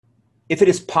If it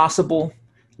is possible,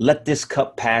 let this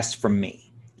cup pass from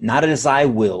me, not as I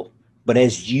will, but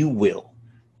as you will.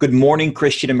 Good morning,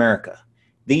 Christian America.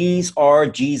 These are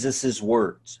Jesus's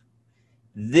words.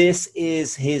 This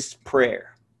is his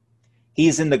prayer. He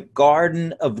is in the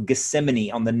Garden of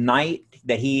Gethsemane on the night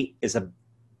that he is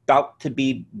about to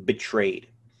be betrayed.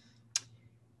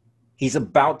 He's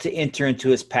about to enter into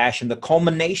his passion. The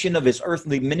culmination of his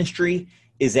earthly ministry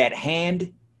is at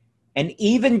hand, and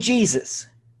even Jesus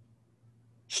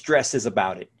stresses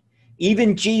about it.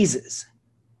 Even Jesus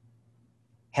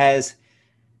has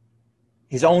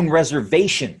his own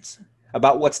reservations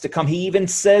about what's to come. He even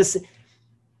says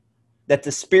that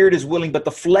the spirit is willing, but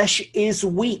the flesh is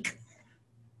weak.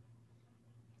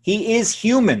 He is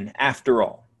human after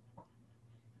all.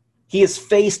 He has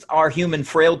faced our human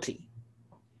frailty.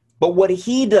 But what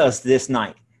he does this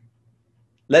night,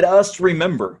 let us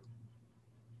remember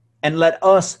and let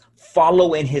us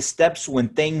follow in his steps when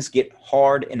things get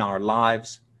hard in our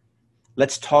lives.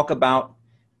 Let's talk about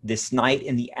this night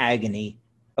in the agony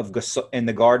in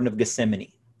the Garden of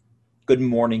Gethsemane. Good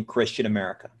morning, Christian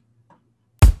America.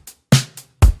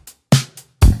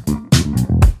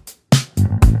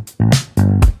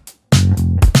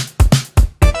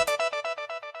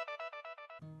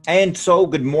 And so,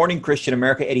 good morning, Christian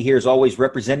America. Eddie here, as always,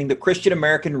 representing the Christian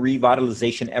American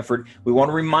revitalization effort. We want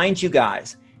to remind you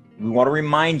guys,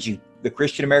 the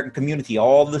Christian American community,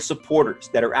 all the supporters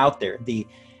that are out there, the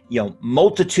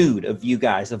multitude of you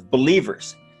guys, of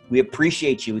believers. We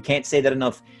appreciate you. We can't say that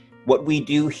enough. What we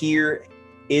do here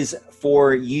is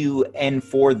for you and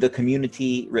for the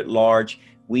community writ large.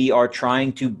 We are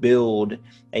trying to build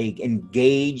an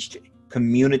engaged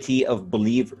community of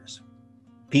believers.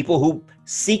 People who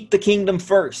seek the kingdom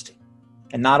first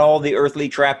and not all the earthly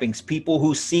trappings. People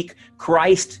who seek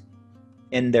Christ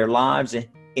in their lives,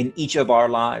 in each of our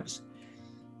lives.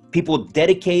 People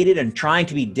dedicated and trying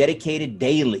to be dedicated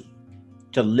daily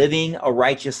to living a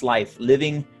righteous life,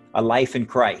 living a life in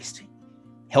Christ,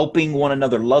 helping one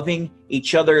another, loving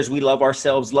each other as we love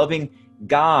ourselves, loving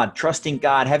God, trusting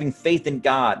God, having faith in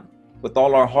God with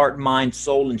all our heart, mind,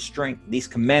 soul, and strength. These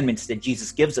commandments that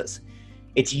Jesus gives us.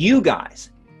 It's you guys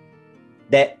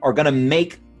that are going to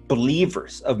make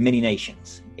believers of many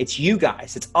nations. It's you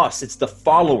guys, it's us, it's the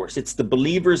followers, it's the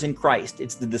believers in Christ,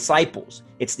 it's the disciples,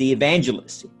 it's the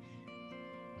evangelists,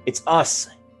 it's us.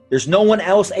 There's no one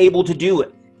else able to do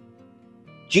it.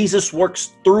 Jesus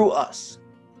works through us.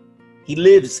 He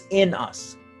lives in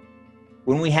us.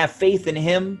 When we have faith in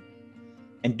him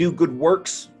and do good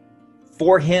works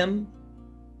for him,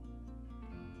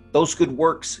 those good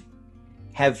works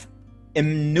have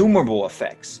innumerable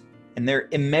effects. And they're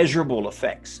immeasurable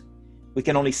effects. We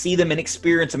can only see them and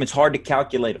experience them. It's hard to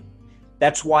calculate them.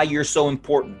 That's why you're so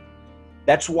important.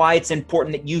 That's why it's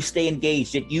important that you stay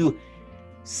engaged, that you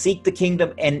seek the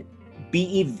kingdom and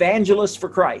be evangelists for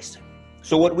Christ.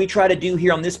 So what we try to do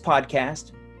here on this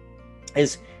podcast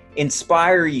is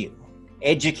inspire you,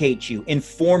 educate you,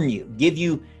 inform you, give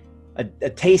you a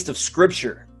taste of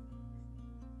Scripture,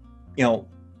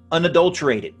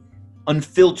 unadulterated,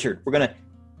 unfiltered. We're going to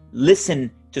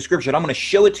listen to Scripture. And I'm going to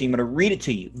show it to you. I'm going to read it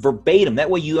to you verbatim. That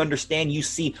way you understand, you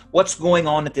see what's going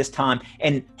on at this time,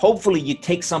 and hopefully you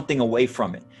take something away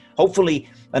from it. Hopefully,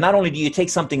 and not only do you take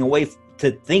something away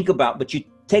to think about, but you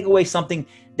take away something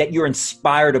that you're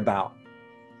inspired about,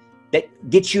 that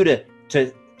gets you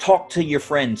to talk to your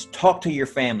friends, talk to your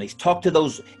families, talk to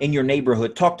those in your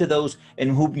neighborhood, talk to those in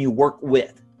whom you work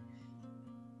with,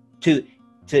 to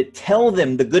tell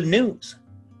them the good news.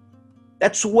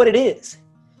 That's what it is.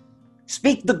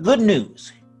 Speak the good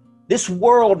news. This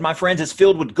world, my friends, is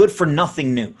filled with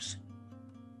good-for-nothing news.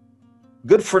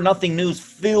 Good-for-nothing news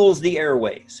fills the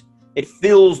airways. It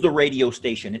fills the radio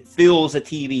station. It fills a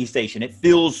TV station. It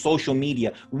fills social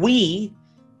media. We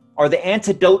are the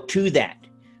antidote to that.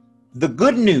 The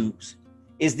good news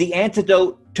is the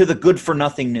antidote to the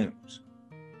good-for-nothing news.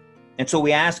 And so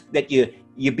we ask that you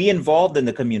be involved in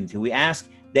the community. We ask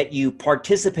that you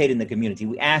participate in the community.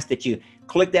 We ask that you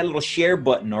click that little share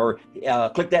button or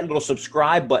click that little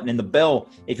subscribe button and the bell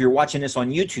if you're watching this on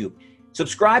YouTube.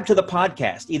 Subscribe to the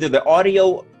podcast, either the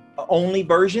audio only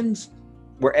versions,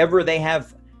 wherever they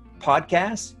have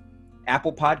podcasts,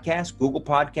 Apple Podcasts, Google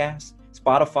Podcasts,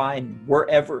 Spotify, and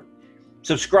wherever.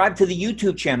 Subscribe to the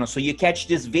YouTube channel so you catch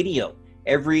this video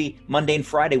every Monday and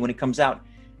Friday when it comes out.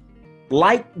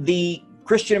 Like the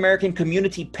Christian American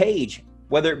community page,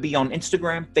 whether it be on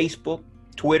Instagram, Facebook,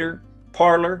 Twitter,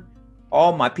 Parler.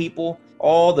 All my people,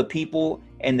 all the people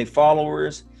and the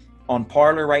followers on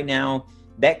Parler right now,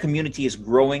 that community is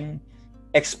growing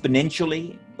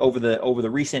exponentially over the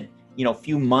recent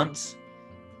few months.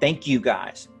 Thank you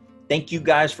guys. Thank you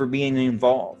guys for being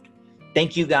involved.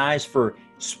 Thank you guys for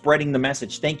spreading the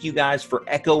message. Thank you guys for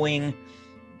echoing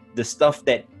the stuff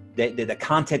the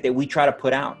content that we try to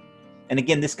put out. And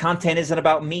again, this content isn't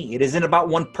about me. It isn't about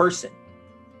one person,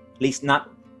 at least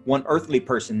not one earthly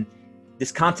person.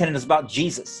 This content is about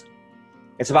Jesus.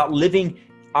 It's about living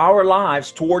our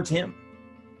lives towards him.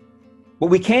 But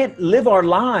we can't live our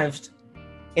lives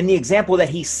in the example that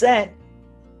he set.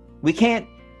 We can't,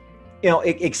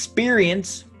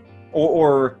 experience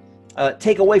or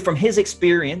take away from his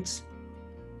experience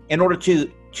in order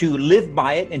to live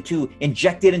by it and to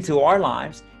inject it into our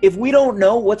lives if we don't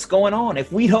know what's going on,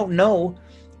 if we don't know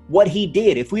what he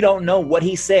did, if we don't know what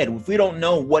he said, if we don't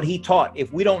know what he taught,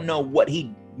 if we don't know what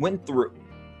he went through.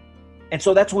 And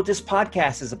so that's what this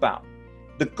podcast is about.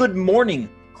 The Good Morning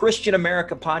Christian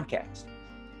America podcast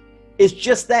is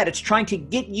just that. It's trying to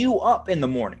get you up in the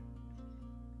morning,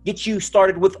 get you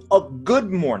started with a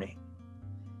good morning,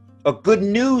 a good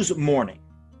news morning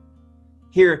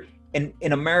here in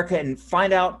America, and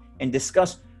find out and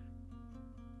discuss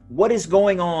what is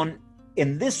going on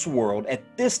in this world at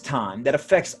this time that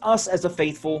affects us as a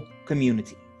faithful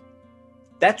community.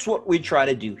 That's what we try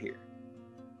to do here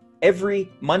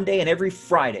every Monday and every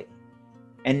Friday.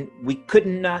 And we could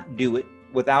not do it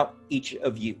without each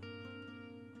of you.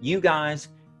 You guys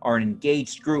are an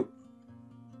engaged group.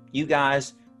 You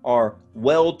guys are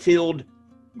well-tilled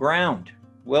ground,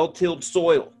 well-tilled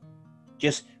soil,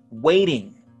 just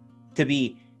waiting to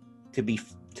be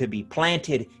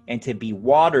planted and to be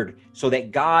watered so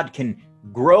that God can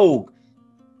grow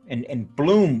and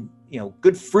bloom,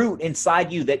 good fruit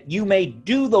inside you, that you may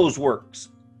do those works.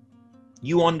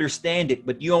 You understand it,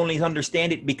 but you only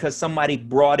understand it because somebody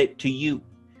brought it to you.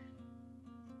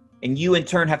 And you in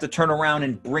turn have to turn around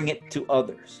and bring it to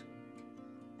others.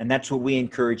 And that's what we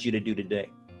encourage you to do today.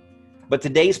 But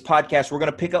today's podcast, we're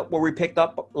going to pick up where we picked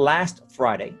up last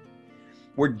Friday,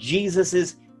 where Jesus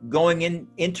is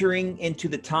entering into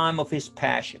the time of his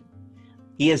passion.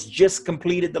 He has just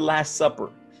completed the Last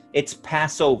Supper. It's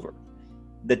Passover,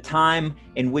 the time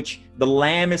in which the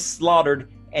lamb is slaughtered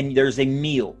and there's a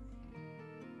meal.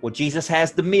 Well, Jesus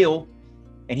has the meal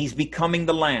and he's becoming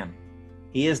the lamb.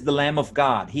 He is the Lamb of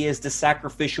God. He is the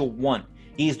sacrificial one.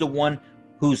 He is the one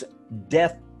whose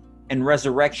death and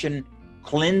resurrection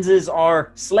cleanses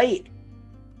our slate,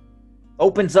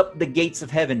 opens up the gates of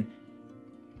heaven,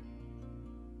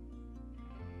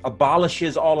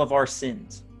 abolishes all of our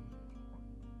sins.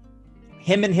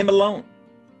 Him and him alone.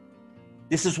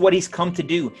 This is what he's come to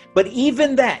do. But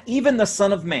even the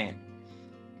Son of Man,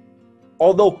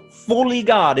 although fully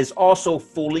God, is also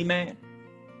fully man.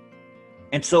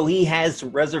 And so he has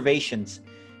reservations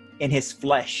in his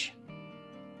flesh.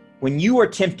 When you are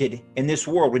tempted in this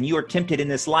world, when you are tempted in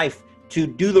this life to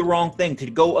do the wrong thing,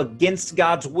 to go against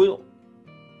God's will,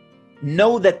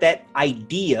 know that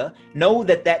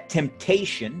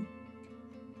temptation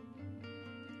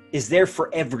is there for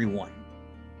everyone.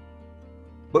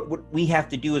 But what we have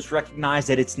to do is recognize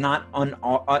that it's not on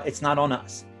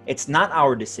us. It's not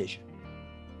our decision.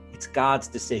 It's God's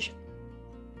decision.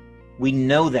 We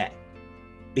know that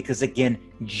because, again,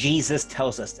 Jesus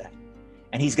tells us that.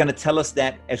 And he's going to tell us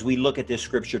that as we look at this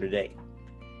scripture today.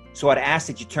 So I'd ask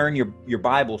that you turn your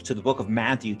Bibles to the book of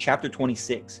Matthew, chapter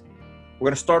 26. We're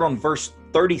going to start on verse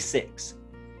 36,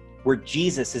 where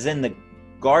Jesus is in the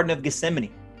Garden of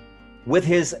Gethsemane with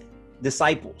his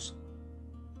disciples.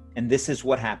 And this is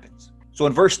what happens. So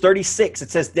in verse 36, it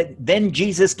says that then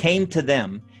Jesus came to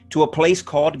them to a place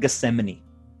called Gethsemane.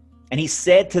 And he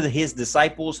said to his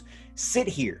disciples, "Sit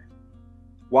here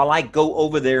while I go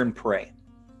over there and pray."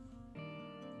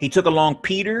 He took along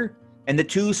Peter and the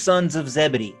two sons of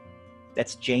Zebedee,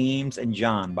 that's James and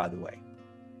John, by the way,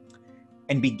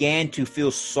 and began to feel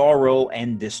sorrow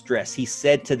and distress. He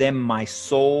said to them, "My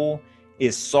soul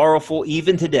is sorrowful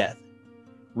even to death.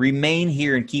 Remain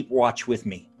here and keep watch with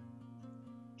me."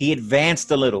 He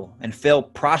advanced a little and fell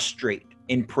prostrate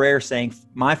in prayer, saying,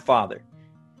 "My Father,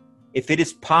 if it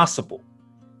is possible,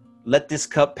 let this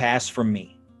cup pass from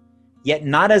me. Yet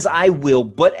not as I will,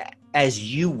 but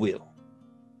as you will."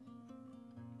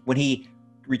 When he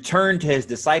returned to his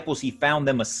disciples, he found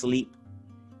them asleep.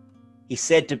 He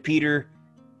said to Peter,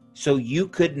 "So you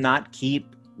could not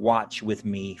keep watch with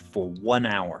me for 1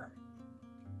 hour?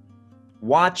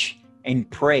 Watch and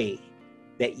pray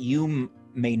that you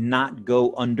may not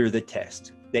go under the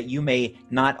test, that you may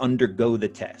not undergo the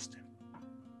test.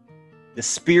 The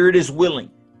spirit is willing,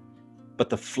 but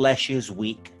the flesh is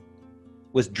weak."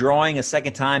 Withdrawing a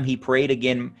second time, he prayed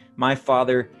again, "My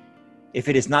Father, if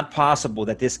it is not possible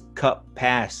that this cup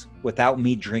pass without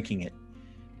me drinking it,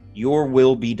 your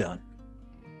will be done."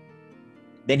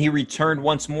 Then he returned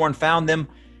once more and found them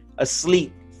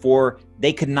asleep, for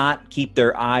they could not keep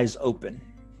their eyes open.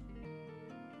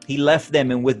 He left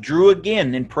them and withdrew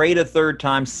again and prayed a third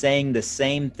time, saying the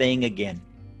same thing again.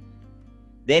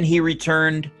 Then he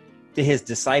returned to his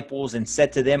disciples and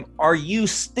said to them, "Are you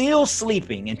still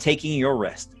sleeping and taking your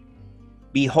rest?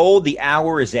 Behold, the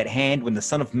hour is at hand when the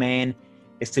Son of Man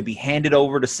is to be handed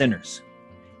over to sinners.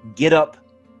 Get up,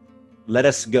 let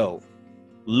us go.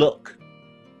 Look,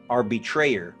 our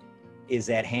betrayer is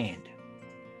at hand."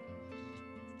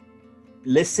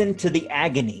 Listen to the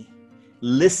agony.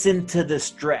 Listen to the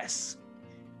stress.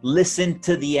 Listen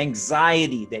to the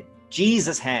anxiety that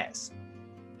Jesus has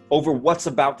over what's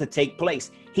about to take place.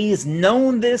 He has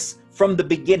known this from the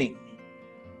beginning.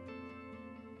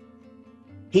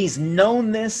 He's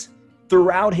known this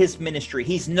throughout his ministry.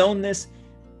 He's known this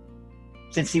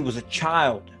since he was a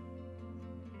child.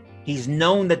 He's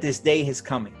known that this day is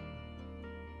coming.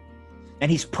 And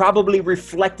he's probably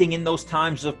reflecting in those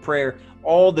times of prayer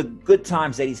all the good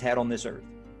times that he's had on this earth.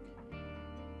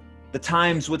 The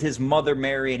times with his mother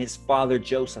Mary and his father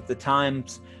Joseph, the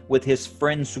times with his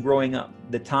friends growing up,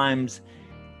 the times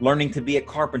learning to be a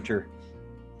carpenter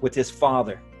with his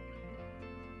father,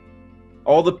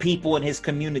 all the people in his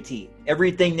community,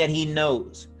 everything that he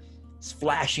knows is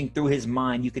flashing through his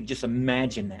mind. You could just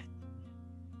imagine that.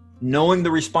 Knowing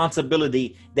the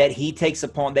responsibility that he takes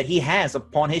upon, that he has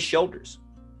upon his shoulders.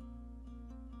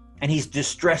 And he's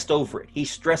distressed over it.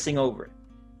 He's stressing over it.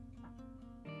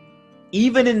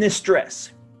 Even in this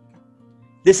stress,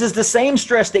 this is the same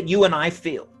stress that you and I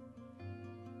feel,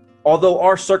 although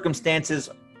our circumstances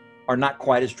are not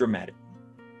quite as dramatic.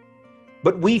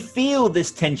 But we feel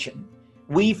this tension.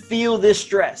 We feel this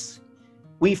stress.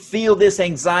 We feel this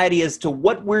anxiety as to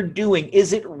what we're doing.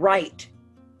 Is it right?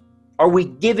 Are we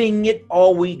giving it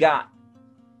all we got?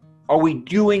 Are we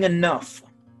doing enough?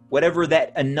 Whatever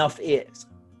that enough is.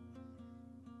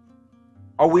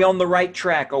 Are we on the right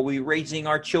track? Are we raising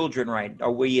our children right?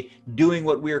 Are we doing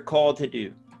what we are called to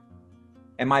do?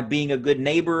 Am I being a good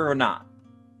neighbor or not?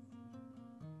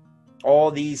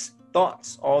 All these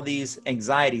thoughts, all these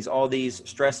anxieties, all these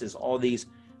stresses, all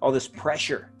this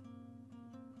pressure.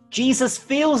 Jesus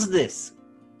feels this.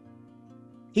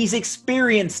 He's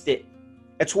experienced it.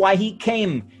 That's why he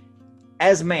came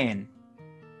as man,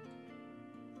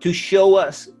 to show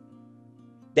us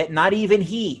that not even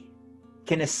he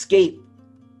can escape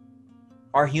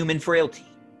our human frailty.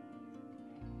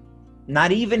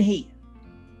 Not even he.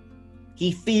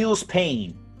 He feels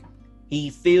pain. He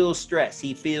feels stress.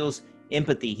 He feels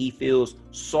empathy. He feels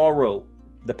sorrow,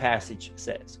 the passage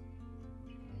says.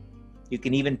 You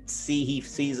can even see he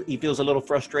feels a little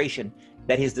frustration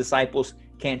that his disciples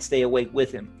can't stay awake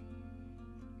with him.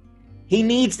 He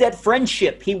needs that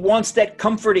friendship. He wants that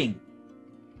comforting.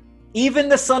 Even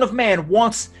the Son of Man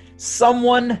wants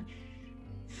someone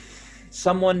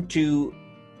to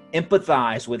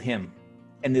empathize with him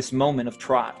in this moment of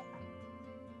trial.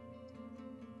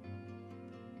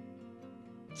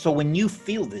 So when you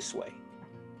feel this way,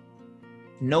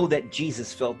 know that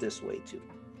Jesus felt this way too.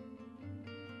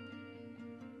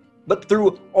 But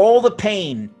through all the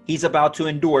pain he's about to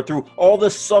endure, through all the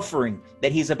suffering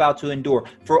that he's about to endure,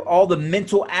 for all the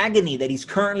mental agony that he's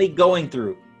currently going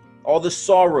through, all the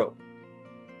sorrow,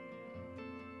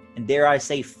 and dare I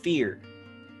say fear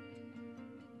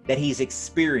that he's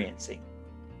experiencing,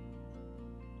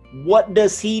 what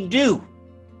does he do?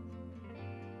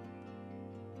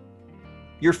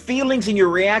 Your feelings and your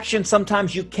reactions,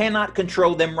 sometimes you cannot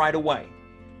control them right away.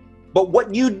 But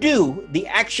what you do, the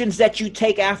actions that you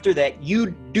take after that,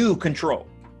 you do control.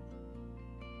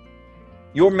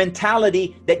 Your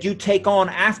mentality that you take on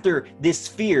after this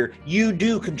fear, you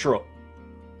do control.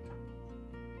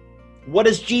 What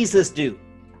does Jesus do?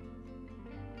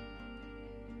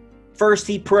 First,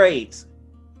 he prays.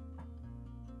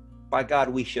 By God,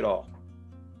 we should all.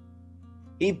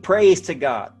 He prays to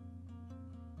God.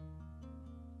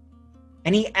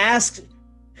 And he asks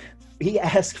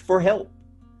for help.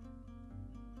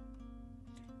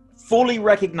 Fully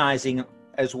recognizing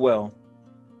as well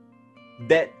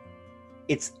that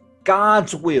it's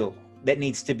God's will that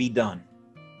needs to be done.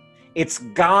 It's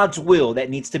God's will that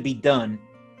needs to be done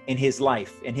in his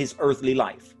life, in his earthly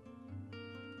life.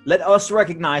 Let us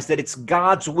recognize that it's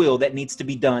God's will that needs to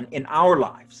be done in our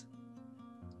lives.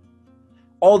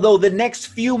 Although the next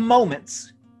few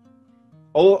moments,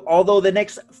 although the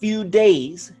next few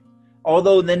days,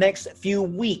 although the next few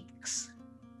weeks,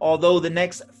 although the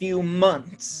next few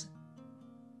months,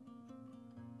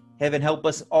 heaven help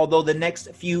us, although the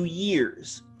next few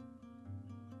years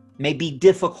may be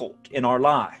difficult in our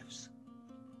lives,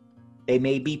 they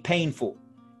may be painful,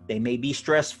 they may be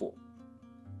stressful,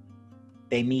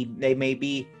 They may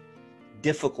be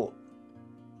difficult.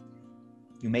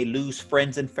 You may lose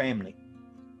friends and family.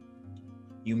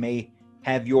 You may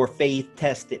have your faith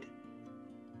tested.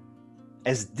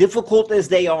 As difficult as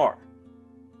they are,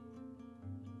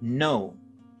 know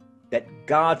that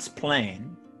God's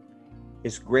plan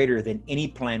is greater than any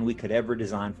plan we could ever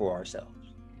design for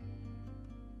ourselves.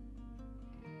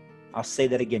 I'll say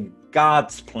that again.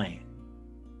 God's plan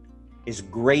is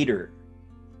greater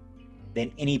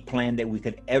than any plan that we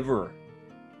could ever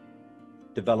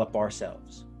develop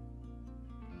ourselves.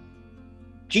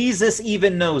 Jesus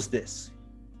even knows this,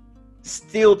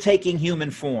 still taking human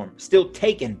form, still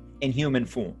taken in human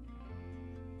form.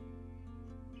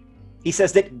 He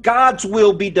says that God's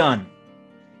will be done.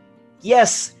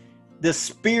 Yes, the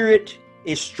spirit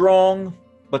is strong,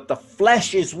 but the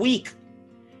flesh is weak.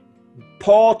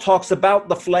 Paul talks about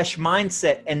the flesh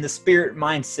mindset and the spirit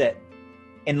mindset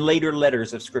in later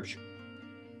letters of Scripture.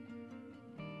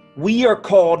 We are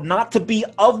called not to be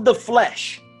of the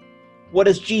flesh. What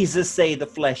does Jesus say the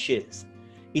flesh is?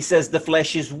 He says the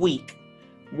flesh is weak.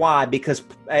 Why? Because,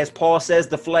 as Paul says,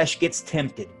 the flesh gets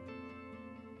tempted.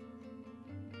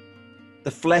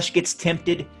 The flesh gets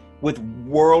tempted with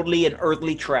worldly and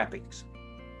earthly trappings.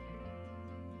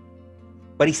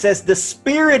 But he says the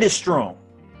spirit is strong.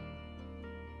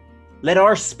 Let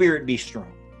our spirit be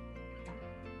strong.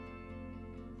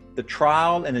 The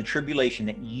trial and the tribulation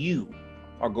that you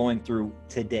are going through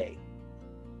today,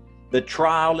 the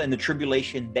trial and the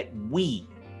tribulation that we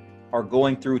are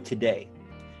going through today,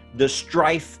 the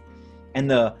strife and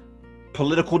the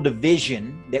political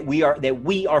division that we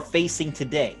are facing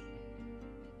today,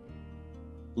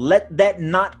 let that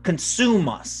not consume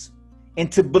us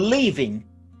into believing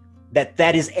that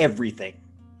that is everything.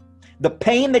 The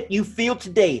pain that you feel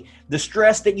today, the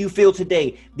stress that you feel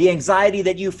today, the anxiety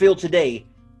that you feel today,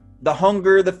 the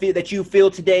hunger that you feel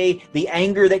today, the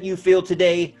anger that you feel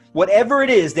today, whatever it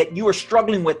is that you are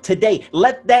struggling with today,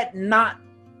 let that not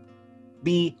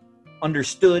be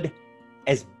understood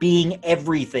as being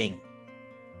everything,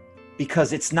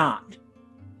 because it's not.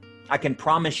 I can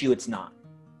promise you it's not.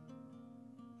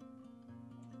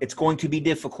 It's going to be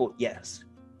difficult, yes.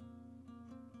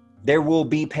 There will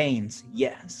be pains,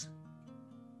 yes.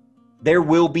 There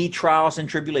will be trials and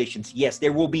tribulations, yes.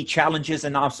 There will be challenges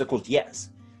and obstacles,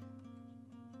 yes.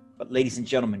 But ladies and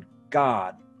gentlemen,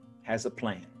 God has a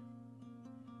plan.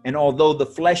 And although the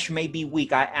flesh may be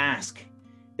weak, I ask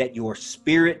that your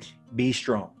spirit be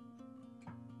strong.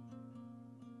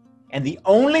 And the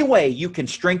only way you can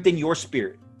strengthen your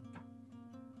spirit,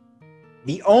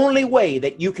 the only way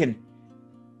that you can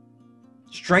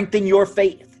strengthen your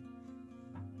faith,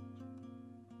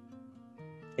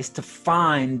 is to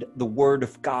find the Word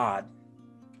of God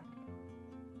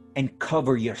and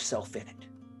cover yourself in it.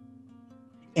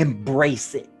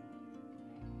 Embrace it.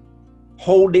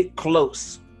 Hold it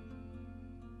close.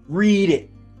 Read it.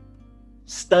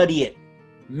 Study it.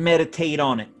 Meditate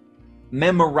on it.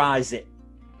 Memorize it.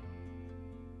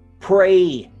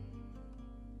 Pray.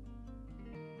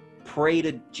 Pray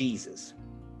to Jesus.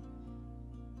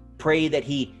 Pray that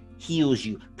He heals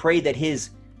you. Pray that His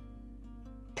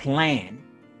plan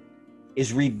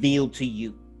is revealed to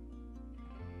you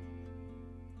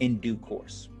in due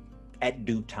course, at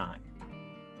due time.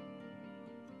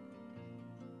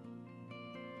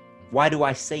 Why do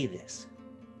I say this?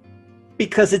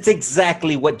 Because it's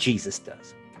exactly what Jesus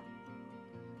does.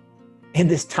 In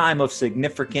this time of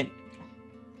significant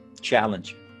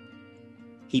challenge,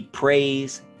 He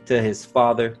prays to His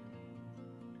Father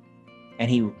and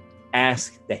He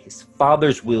asks that His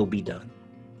Father's will be done.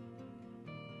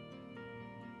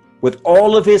 With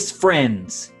all of His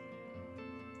friends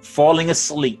falling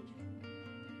asleep,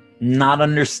 not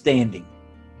understanding,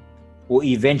 will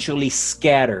eventually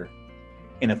scatter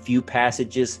in a few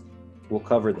passages. We'll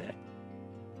cover that.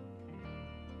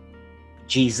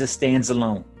 Jesus stands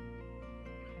alone.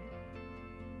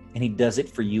 And He does it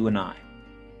for you and I.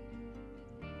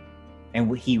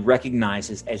 And He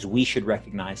recognizes, as we should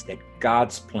recognize, that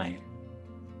God's plan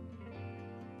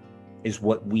is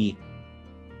what we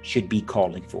should be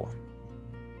calling for.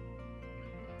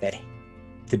 That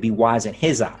to be wise in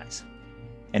His eyes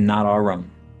and not our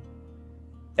own.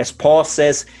 As Paul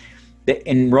says that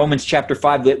in Romans chapter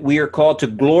 5, that we are called to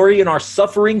glory in our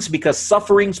sufferings, because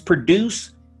sufferings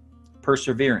produce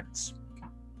perseverance.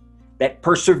 That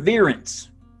perseverance,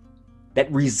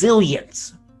 that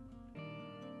resilience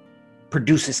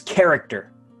produces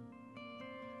character.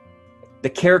 The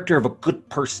character of a good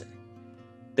person.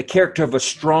 The character of a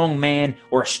strong man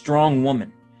or a strong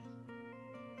woman.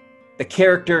 The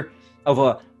character of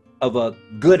a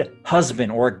good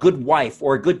husband or a good wife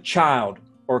or a good child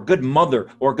or a good mother,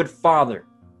 or a good father,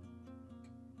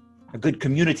 a good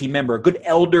community member, a good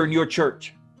elder in your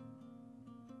church.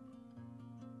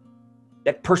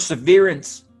 That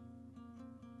perseverance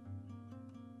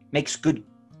makes good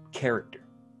character.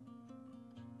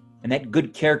 And that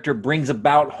good character brings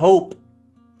about hope.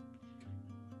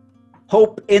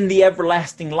 Hope in the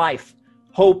everlasting life.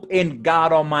 Hope in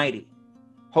God Almighty.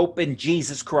 Hope in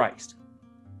Jesus Christ.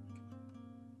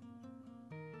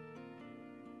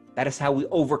 That is how we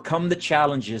overcome the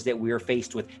challenges that we are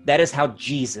faced with. That is how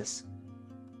Jesus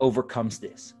overcomes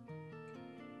this.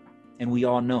 And we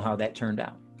all know how that turned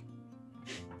out.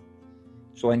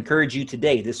 So I encourage you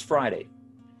today, this Friday,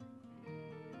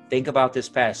 think about this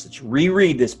passage.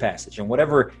 Reread this passage in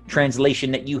whatever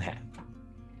translation that you have.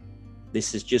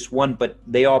 This is just one, but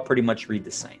they all pretty much read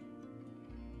the same.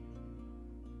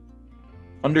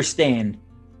 Understand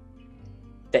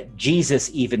that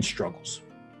Jesus even struggles,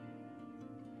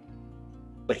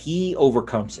 but he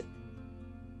overcomes it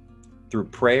through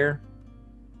prayer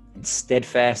and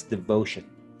steadfast devotion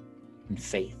and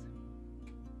faith.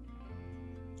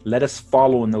 Let us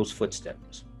follow in those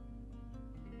footsteps.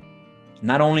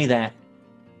 Not only that,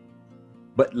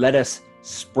 but let us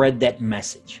spread that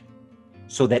message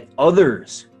so that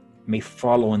others may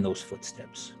follow in those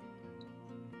footsteps.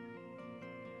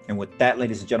 And with that,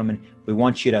 ladies and gentlemen, we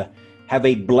want you to have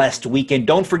a blessed weekend.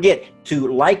 Don't forget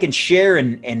to like and share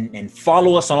and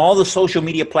follow us on all the social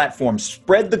media platforms.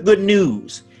 Spread the good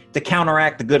news to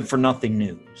counteract the good for nothing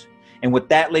news. And with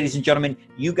that, ladies and gentlemen,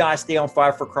 you guys stay on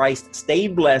fire for Christ. Stay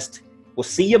blessed. We'll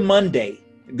see you Monday.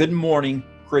 Good morning,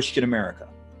 Christian America.